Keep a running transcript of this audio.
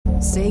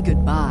Say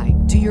goodbye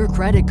to your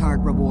credit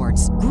card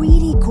rewards.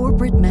 Greedy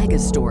corporate mega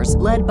stores,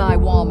 led by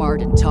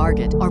Walmart and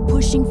Target, are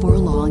pushing for a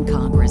law in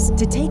Congress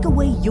to take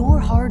away your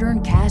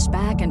hard-earned cash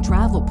back and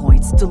travel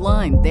points to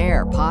line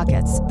their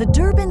pockets. The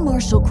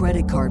Durbin-Marshall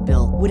credit card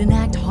bill would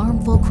enact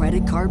harmful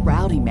credit card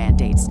routing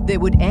mandates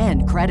that would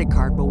end credit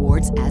card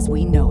rewards as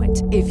we know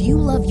it. If you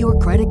love your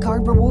credit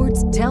card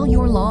rewards, tell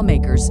your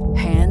lawmakers,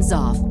 hands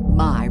off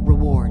my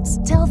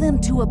rewards. Tell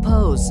them to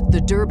oppose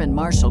the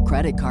Durbin-Marshall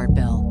credit card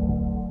bill.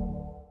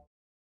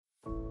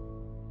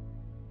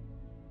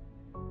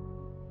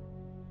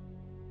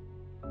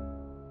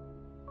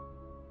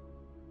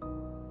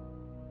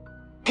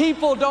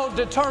 People don't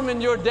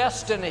determine your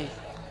destiny.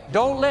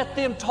 Don't let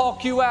them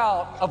talk you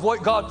out of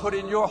what God put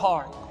in your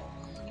heart.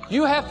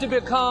 You have to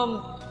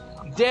become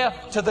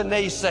deaf to the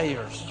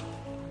naysayers,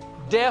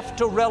 deaf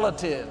to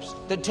relatives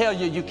that tell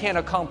you you can't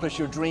accomplish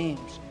your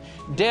dreams,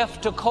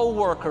 deaf to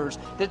co-workers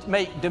that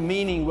make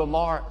demeaning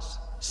remarks,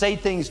 say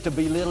things to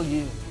belittle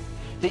you.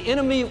 The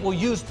enemy will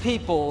use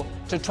people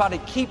to try to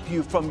keep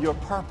you from your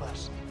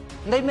purpose.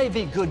 And they may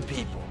be good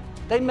people.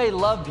 They may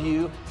love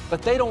you,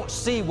 but they don't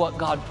see what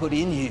God put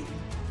in you.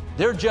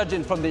 They're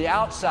judging from the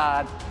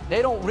outside.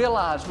 They don't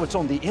realize what's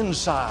on the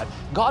inside.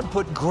 God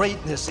put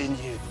greatness in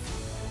you.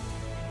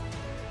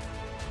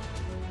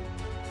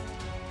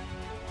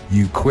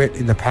 You quit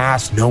in the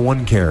past, no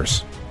one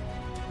cares.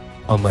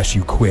 Unless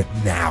you quit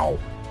now.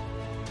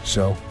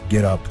 So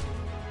get up,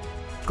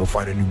 go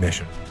find a new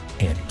mission,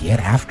 and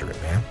get after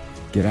it, man.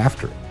 Get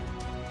after it.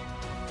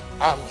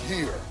 I'm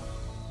here.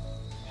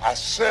 I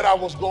said I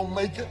was gonna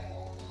make it.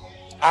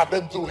 I've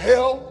been through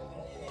hell,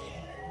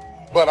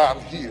 but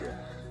I'm here.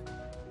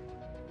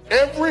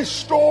 Every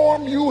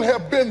storm you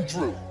have been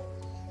through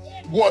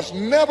was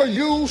never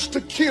used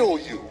to kill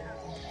you.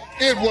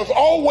 It was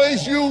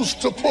always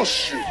used to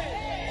push you.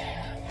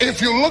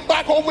 If you look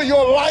back over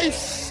your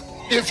life,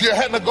 if you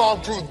hadn't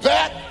gone through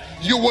that,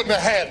 you wouldn't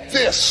have had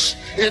this.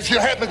 If you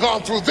hadn't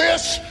gone through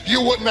this,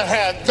 you wouldn't have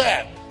had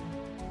that.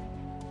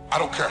 I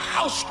don't care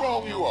how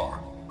strong you are.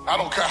 I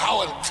don't care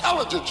how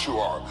intelligent you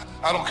are.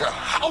 I don't care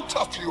how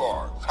tough you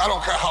are. I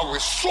don't care how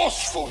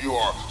resourceful you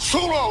are.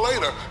 Sooner or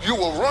later, you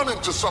will run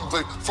into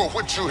something for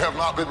which you have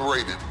not been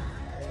rated.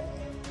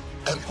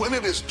 And when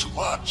it is too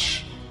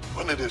much,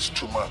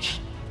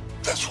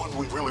 that's when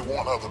we really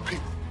want other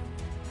people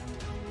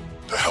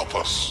to help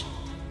us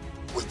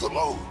with the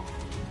load.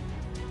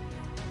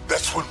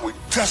 That's when we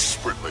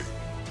desperately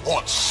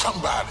want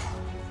somebody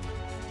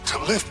to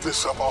lift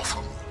this up off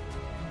of me.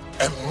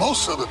 And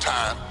most of the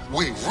time,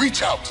 we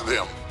reach out to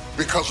them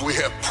because we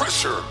have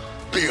pressure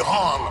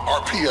beyond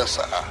our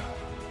PSI.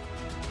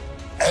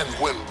 And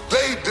when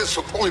they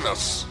disappoint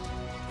us,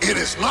 it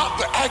is not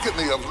the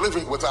agony of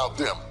living without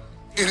them.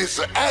 It is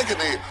the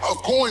agony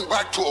of going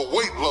back to a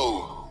weight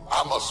load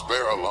I must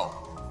bear alone.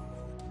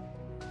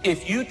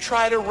 If you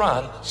try to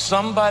run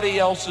somebody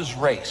else's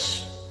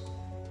race,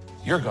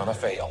 you're gonna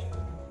fail.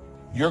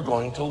 You're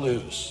going to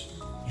lose.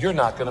 You're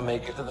not gonna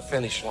make it to the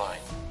finish line.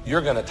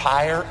 You're gonna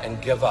tire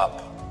and give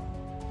up.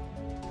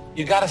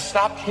 You gotta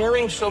stop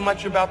caring so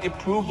much about the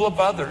approval of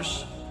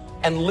others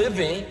and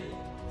living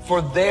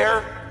for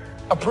their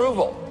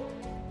approval.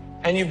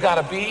 And you've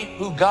gotta be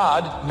who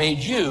God made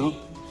you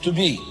to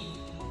be.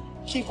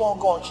 Keep on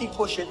going, keep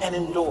pushing, and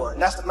endure.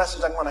 And that's the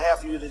message I'm going to have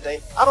for you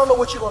today. I don't know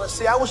what you're going to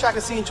see. I wish I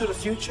could see into the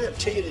future and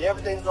tell you that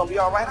everything's going to be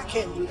all right. I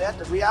can't do that.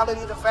 The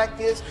reality of the fact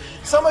is,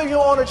 some of you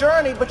are on a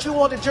journey, but you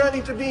want the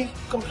journey to be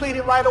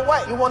completed right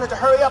away. You want it to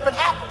hurry up and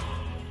happen.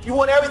 You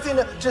want everything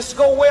to just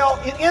go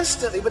well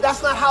instantly, but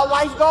that's not how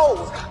life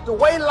goes. The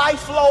way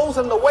life flows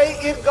and the way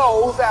it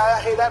goes,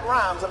 hey, that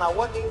rhymes, and I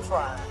wasn't even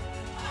trying.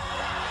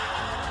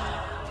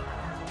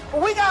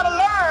 But we got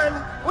to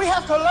learn, we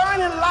have to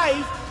learn in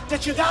life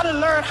that you got to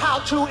learn how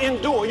to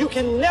endure. You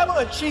can never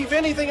achieve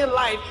anything in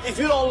life if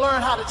you don't learn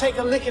how to take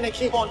a licking and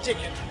keep on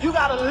ticking. You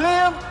got to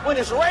live when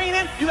it's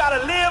raining. You got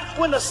to live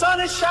when the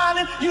sun is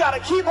shining. You got to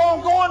keep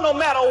on going no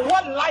matter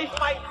what life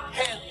might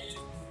hand you.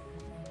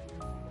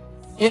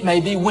 It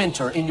may be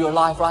winter in your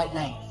life right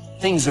now.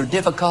 Things are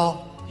difficult.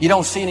 You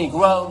don't see any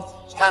growth.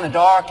 It's kind of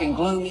dark and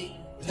gloomy.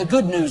 The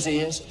good news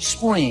is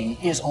spring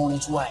is on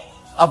its way.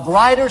 A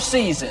brighter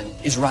season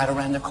is right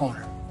around the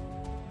corner.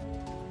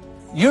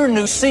 Your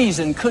new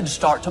season could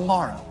start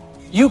tomorrow.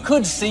 You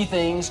could see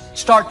things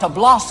start to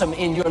blossom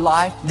in your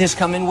life this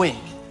coming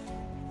week.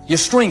 Your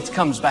strength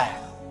comes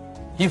back.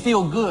 You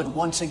feel good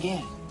once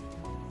again.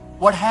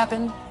 What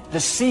happened? The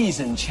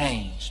season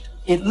changed.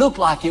 It looked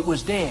like it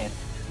was dead.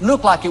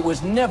 Looked like it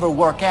was never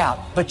work out,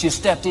 but you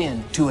stepped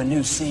into a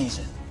new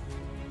season.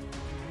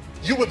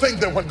 You would think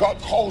that when God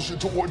calls you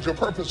towards your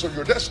purpose or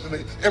your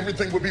destiny,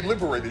 everything would be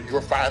liberated. Your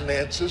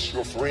finances,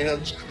 your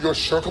friends, your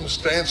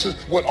circumstances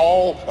would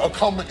all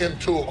come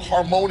into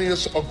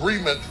harmonious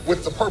agreement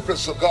with the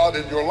purpose of God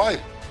in your life.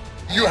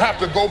 You have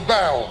to go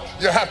bound.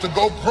 You have to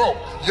go broke.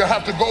 You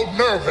have to go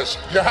nervous.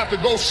 You have to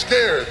go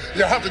scared.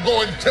 You have to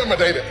go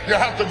intimidated. You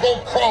have to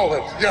go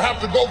crawling. You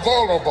have to go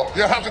vulnerable.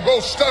 You have to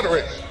go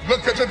stuttering.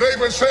 Look at your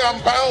neighbor and say, I'm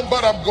bound,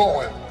 but I'm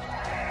going.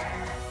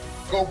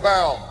 Go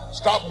bound.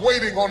 Stop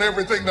waiting on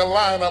everything to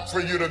line up for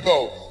you to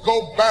go.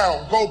 Go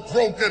bound, go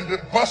broken,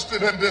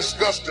 busted and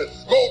disgusted.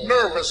 Go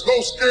nervous,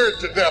 go scared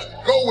to death.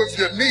 Go with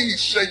your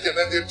knees shaking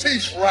and your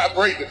teeth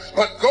vibrating.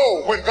 But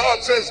go. When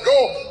God says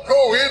go,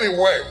 go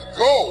anyway.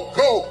 Go,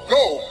 go,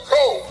 go,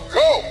 go,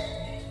 go.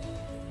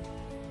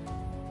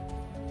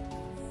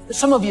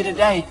 Some of you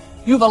today,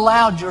 you've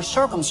allowed your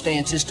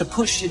circumstances to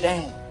push you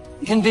down,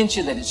 convince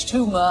you that it's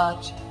too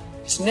much,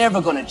 it's never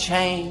going to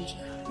change.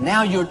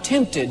 Now you're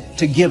tempted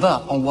to give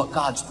up on what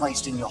God's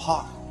placed in your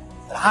heart.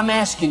 But I'm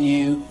asking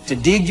you to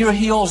dig your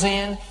heels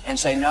in and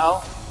say,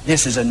 no,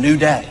 this is a new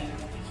day.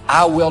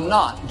 I will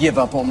not give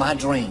up on my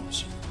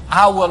dreams.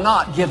 I will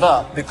not give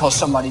up because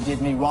somebody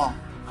did me wrong.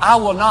 I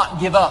will not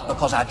give up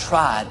because I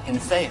tried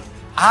and failed.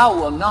 I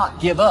will not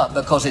give up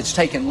because it's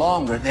taken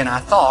longer than I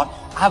thought.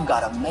 I've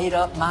got a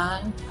made-up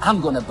mind.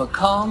 I'm going to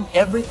become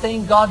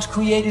everything God's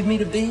created me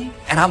to be,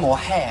 and I'm going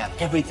to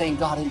have everything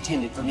God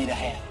intended for me to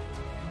have.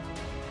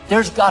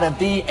 There's got to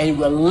be a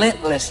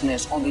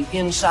relentlessness on the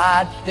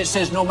inside that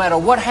says no matter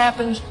what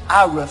happens,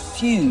 I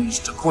refuse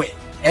to quit.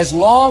 As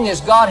long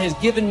as God has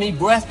given me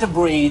breath to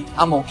breathe,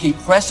 I'm going to keep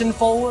pressing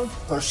forward,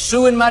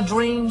 pursuing my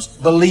dreams,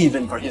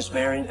 believing for His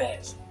very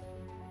best.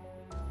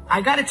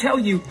 I got to tell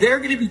you, there are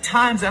going to be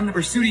times on the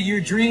pursuit of your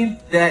dream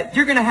that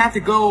you're going to have to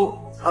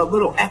go a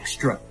little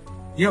extra.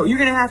 You know, you're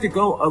going to have to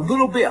go a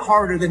little bit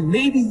harder than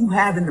maybe you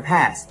have in the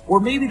past, or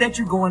maybe that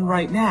you're going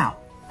right now.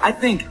 I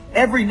think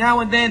every now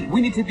and then we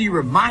need to be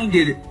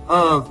reminded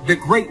of the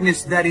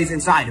greatness that is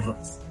inside of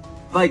us.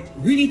 Like,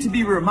 we need to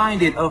be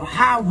reminded of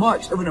how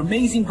much of an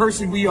amazing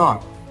person we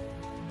are.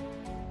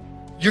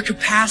 Your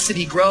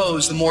capacity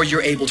grows the more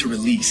you're able to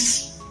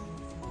release.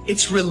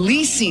 It's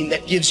releasing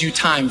that gives you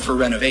time for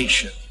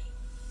renovation.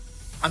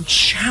 I'm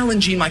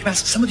challenging my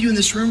capacity. Some of you in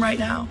this room right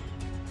now,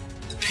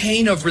 the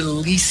pain of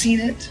releasing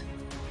it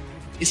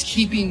is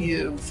keeping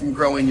you from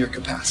growing your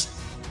capacity.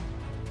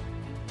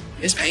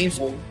 It's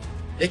painful.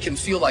 It can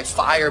feel like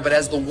fire, but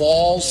as the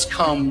walls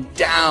come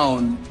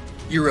down,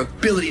 your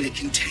ability to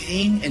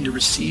contain and to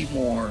receive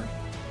more,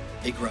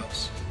 it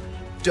grows.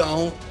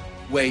 Don't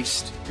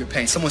waste your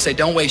pain. Someone say,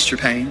 don't waste your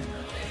pain.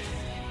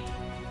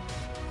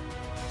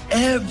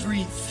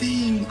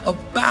 Everything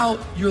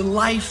about your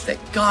life that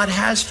God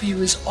has for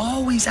you is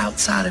always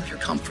outside of your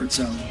comfort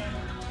zone.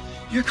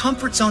 Your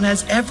comfort zone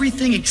has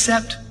everything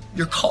except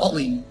your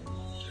calling.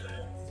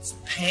 It's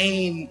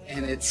pain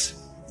and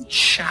it's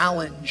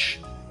challenge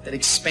that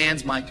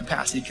expands my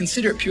capacity.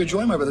 Consider it pure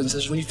joy, my brothers and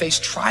sisters, when you face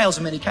trials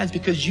of many kinds,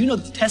 because you know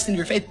that the testing of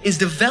your faith is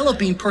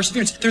developing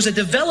perseverance. There's a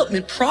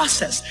development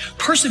process.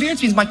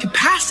 Perseverance means my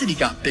capacity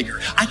got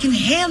bigger. I can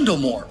handle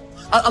more.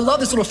 I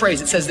love this little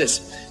phrase. It says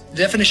this. The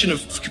definition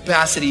of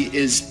capacity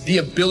is the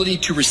ability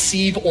to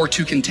receive or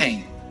to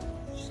contain.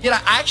 Yet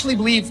I actually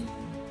believe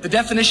the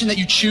definition that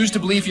you choose to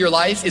believe for your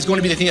life is going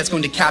to be the thing that's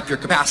going to cap your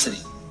capacity.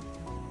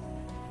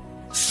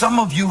 Some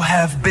of you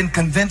have been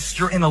convinced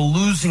you're in a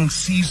losing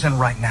season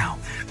right now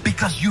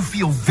because you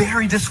feel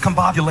very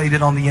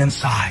discombobulated on the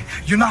inside.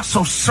 You're not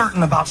so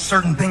certain about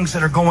certain things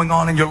that are going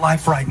on in your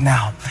life right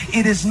now.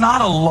 It is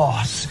not a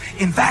loss.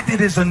 In fact,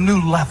 it is a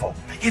new level.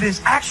 It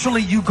is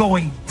actually you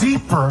going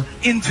deeper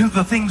into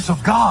the things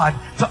of God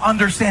to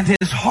understand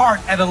His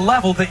heart at a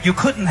level that you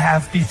couldn't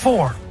have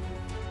before.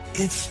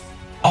 It's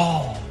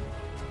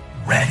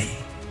already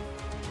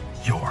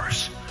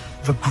yours.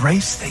 The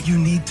grace that you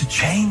need to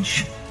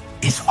change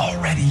is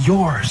already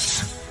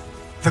yours.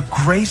 The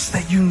grace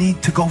that you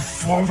need to go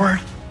forward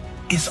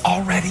is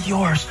already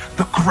yours.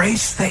 The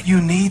grace that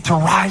you need to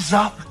rise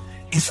up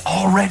is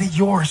already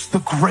yours. The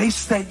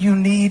grace that you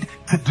need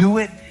to do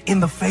it in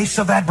the face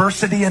of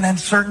adversity and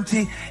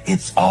uncertainty,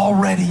 it's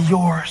already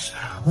yours.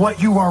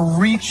 What you are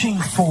reaching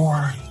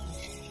for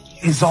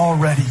is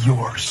already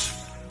yours.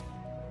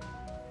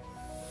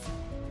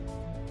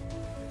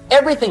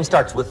 Everything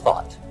starts with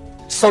thought.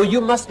 So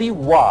you must be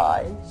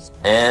wise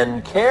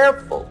and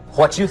careful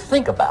what you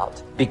think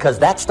about, because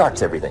that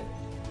starts everything.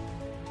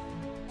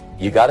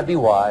 You got to be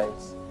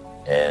wise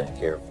and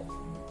careful.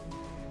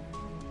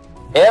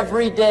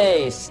 Every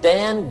day,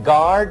 stand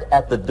guard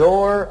at the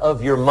door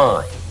of your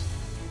mind.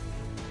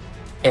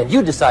 And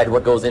you decide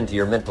what goes into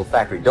your mental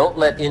factory. Don't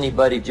let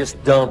anybody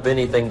just dump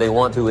anything they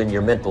want to in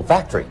your mental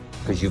factory,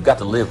 because you've got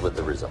to live with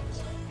the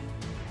results.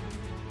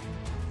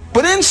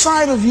 But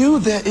inside of you,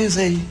 there is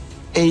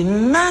a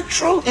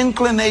natural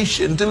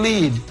inclination to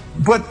lead.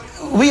 But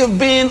we have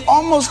been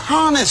almost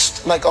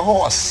harnessed like a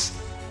horse,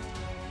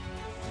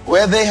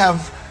 where they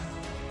have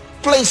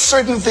placed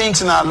certain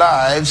things in our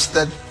lives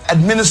that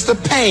administer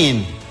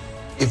pain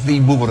if we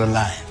move the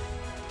line.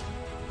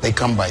 They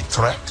come by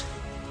threat.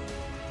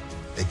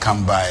 They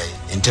come by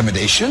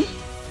intimidation.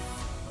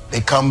 They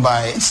come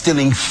by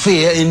instilling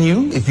fear in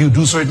you if you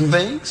do certain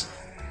things,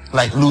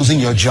 like losing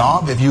your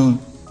job if you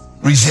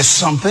resist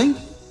something.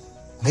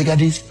 They got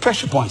these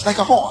pressure points, like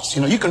a horse.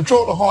 You know, you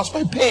control the horse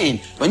by pain.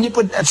 When you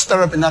put that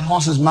stirrup in that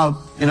horse's mouth,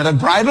 you know, that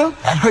bridle,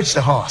 that hurts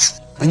the horse.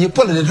 When you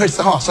pull it, it hurts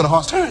the horse, so the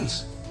horse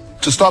turns.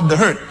 To stop the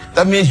hurt,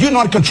 that means you're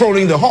not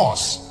controlling the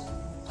horse.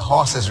 The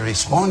horse is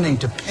responding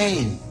to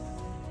pain.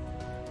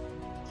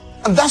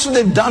 And that's what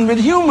they've done with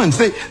humans.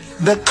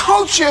 The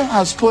culture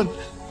has put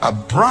a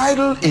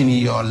bridle in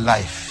your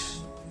life,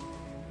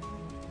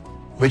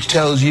 which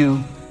tells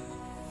you,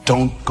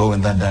 don't go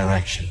in that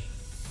direction.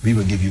 We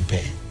will give you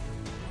pain.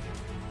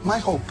 My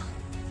hope,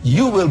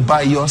 you will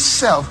by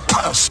yourself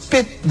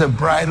spit the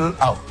bridle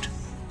out.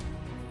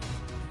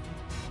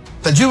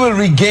 That you will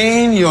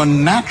regain your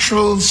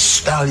natural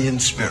stallion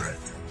spirit.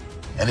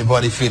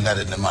 Anybody feel that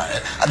in the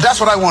mind? That's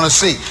what I want to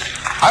see.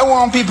 I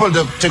want people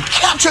to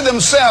capture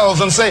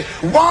themselves and say,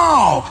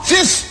 wow,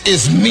 this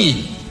is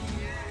me.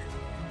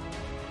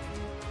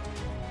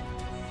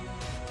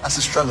 That's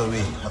the struggle we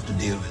have to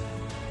deal with.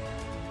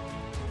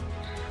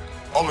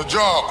 On the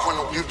job,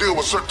 when you deal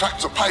with certain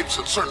types of pipes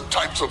and certain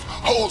types of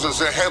hoses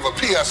that have a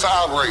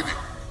PSI rating,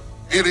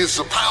 it is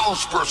the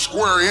pounds per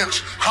square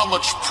inch how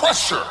much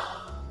pressure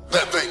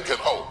that thing can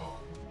hold.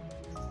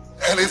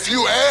 And if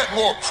you add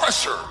more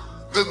pressure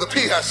than the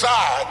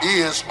PSI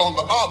is on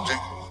the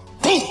object,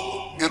 boom,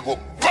 it will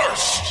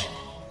burst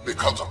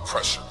because of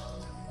pressure.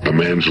 A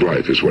man's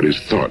life is what his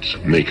thoughts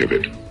make of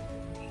it.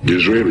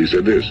 Disraeli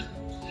said this: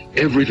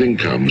 everything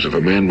comes if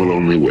a man will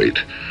only wait.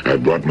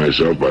 I've brought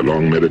myself by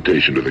long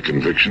meditation to the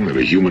conviction that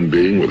a human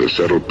being with a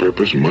settled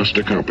purpose must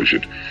accomplish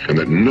it, and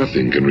that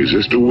nothing can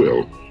resist a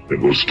will that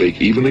will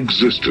stake even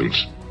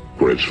existence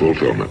for its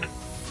fulfillment.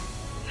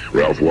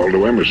 Ralph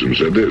Waldo Emerson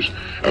said this: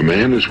 a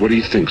man is what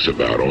he thinks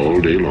about all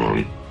day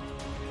long.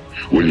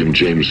 William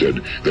James said,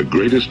 the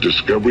greatest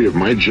discovery of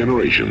my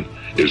generation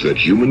is that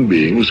human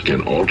beings can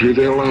alter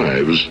their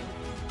lives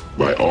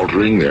by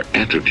altering their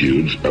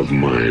attitudes of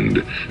mind.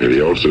 And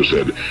he also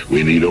said,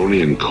 we need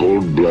only in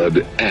cold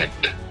blood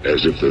act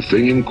as if the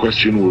thing in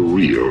question were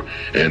real,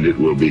 and it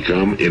will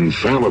become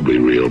infallibly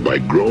real by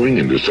growing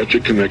into such a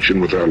connection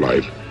with our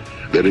life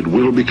that it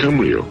will become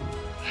real.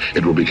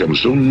 It will become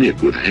so knit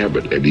with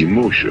habit and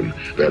emotion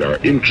that our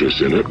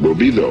interest in it will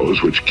be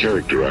those which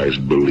characterize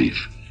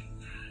belief.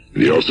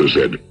 And he also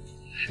said,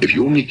 if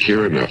you only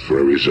care enough for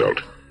a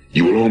result,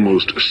 you will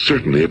almost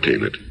certainly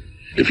attain it.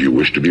 If you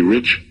wish to be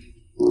rich,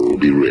 you will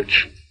be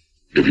rich.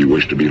 If you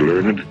wish to be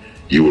learned,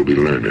 you will be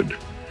learned.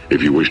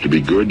 If you wish to be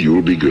good, you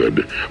will be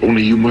good.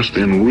 Only you must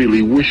then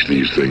really wish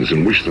these things,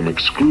 and wish them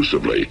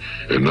exclusively,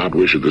 and not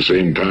wish at the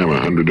same time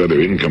 100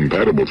 other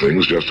incompatible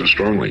things just as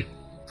strongly.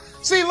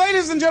 See,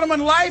 ladies and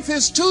gentlemen, life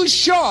is too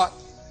short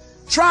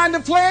trying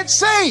to play it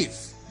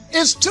safe.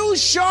 It's too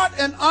short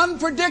and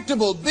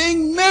unpredictable,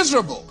 being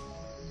miserable.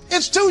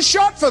 It's too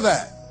short for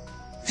that.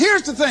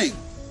 Here's the thing.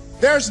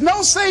 There's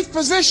no safe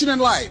position in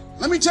life.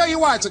 Let me tell you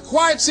why. It's a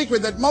quiet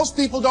secret that most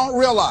people don't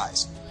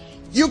realize.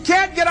 You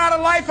can't get out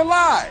of life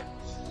alive.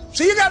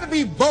 So you got to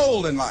be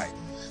bold in life.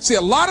 See,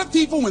 a lot of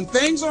people, when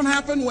things don't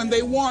happen when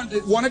they want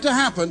it to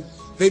happen,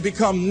 they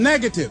become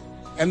negative.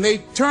 And they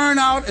turn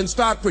out and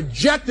start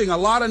projecting a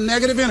lot of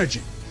negative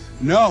energy.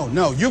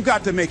 No, you've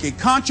got to make a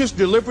conscious,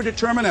 deliberate,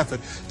 determined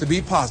effort to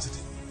be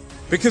positive.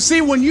 Because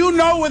see, when you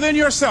know within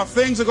yourself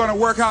things are going to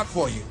work out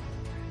for you,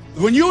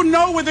 when you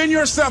know within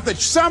yourself that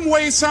some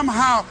way,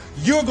 somehow,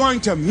 you're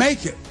going to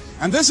make it,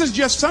 and these are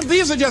just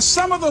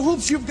some of the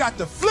hoops you've got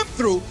to flip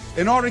through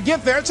in order to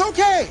get there, it's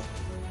okay.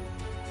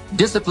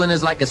 Discipline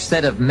is like a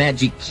set of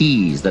magic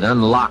keys that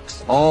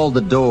unlocks all the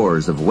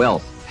doors of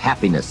wealth,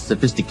 happiness,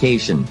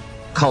 sophistication,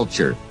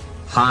 culture,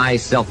 high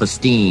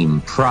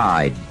self-esteem,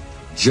 pride,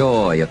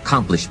 joy,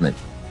 accomplishment,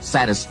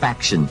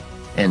 satisfaction,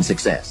 and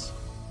success.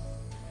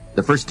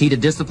 The first key to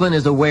discipline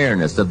is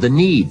awareness of the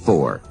need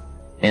for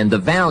and the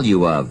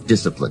value of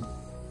discipline,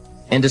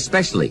 and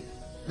especially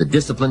the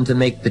discipline to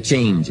make the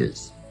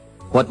changes.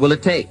 What will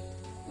it take?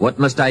 What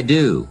must I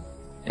do?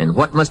 And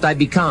what must I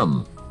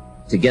become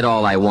to get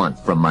all I want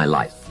from my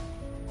life?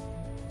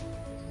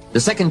 The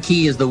second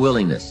key is the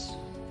willingness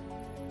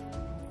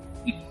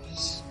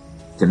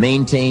to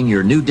maintain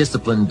your new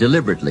discipline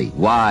deliberately,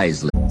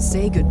 wisely.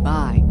 Say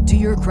goodbye to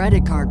your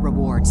credit card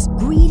rewards.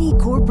 Greedy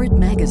corporate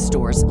mega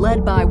stores,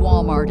 led by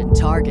Walmart and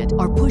Target,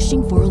 are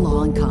pushing for a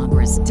law in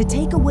Congress to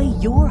take away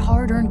your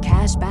hard-earned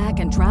cash back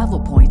and travel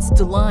points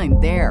to line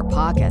their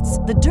pockets.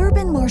 The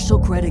Durbin-Marshall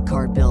credit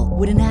card bill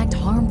would enact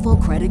harmful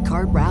credit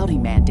card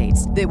routing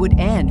mandates that would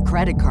end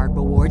credit card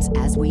rewards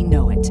as we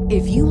know it.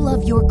 If you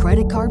love your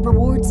credit card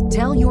rewards,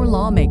 tell your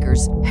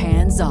lawmakers,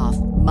 hands off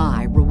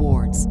my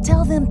rewards.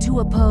 Tell them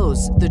to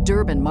oppose the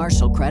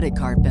Durbin-Marshall credit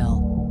card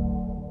bill.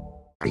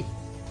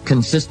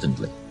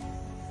 Consistently.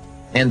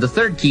 And the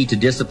third key to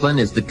discipline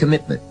is the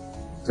commitment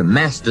to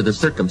master the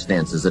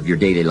circumstances of your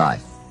daily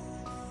life,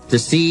 to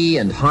see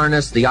and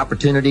harness the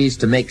opportunities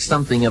to make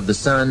something of the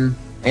sun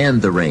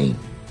and the rain,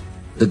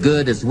 the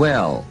good as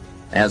well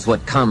as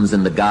what comes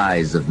in the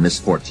guise of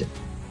misfortune.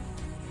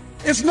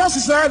 It's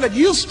necessary that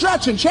you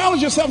stretch and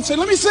challenge yourself and say,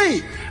 let me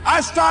see.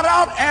 I start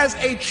out as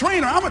a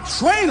trainer. I'm a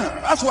trainer.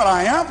 That's what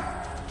I am.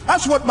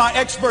 That's what my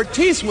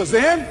expertise was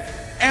in.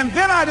 And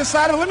then I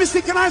decided, let me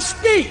see, can I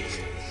speak?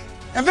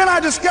 And then I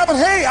discovered,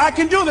 hey, I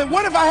can do that.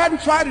 What if I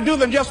hadn't tried to do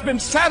that and just been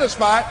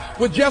satisfied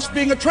with just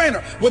being a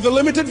trainer, with a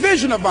limited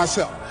vision of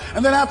myself?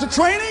 And then after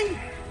training,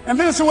 and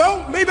then I said,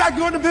 well, maybe I can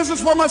go into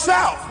business for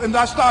myself. And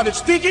I started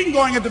speaking,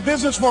 going into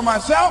business for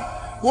myself,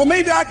 well,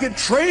 maybe I could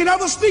train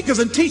other speakers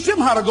and teach them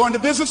how to go into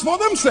business for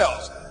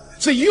themselves.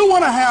 See, you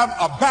want to have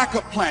a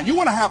backup plan. You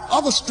want to have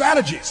other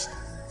strategies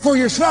for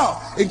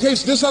yourself. In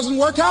case this doesn't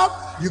work out,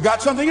 you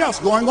got something else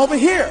going over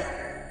here.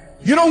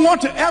 You don't want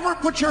to ever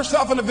put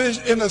yourself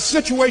in a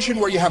situation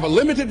where you have a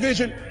limited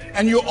vision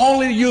and you're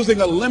only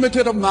using a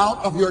limited amount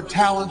of your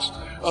talents,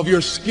 of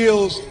your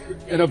skills,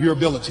 and of your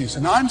abilities.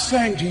 And I'm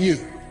saying to you,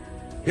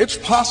 it's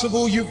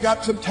possible you've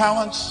got some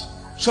talents,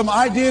 some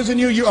ideas in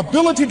you, your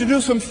ability to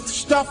do some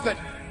stuff that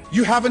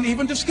you haven't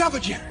even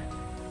discovered yet.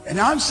 And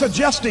I'm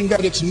suggesting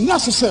that it's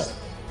necessary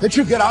that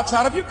you get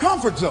outside of your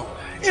comfort zone.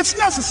 It's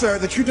necessary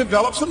that you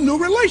develop some new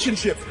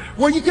relationships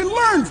where you can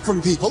learn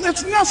from people.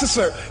 It's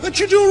necessary that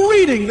you do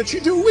reading, that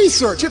you do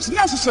research. It's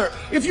necessary,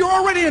 if you're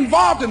already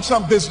involved in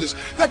some business,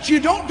 that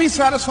you don't be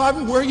satisfied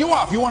with where you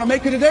are. If you want to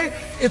make it today,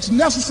 it's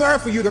necessary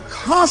for you to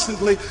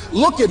constantly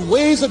look at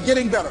ways of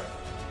getting better.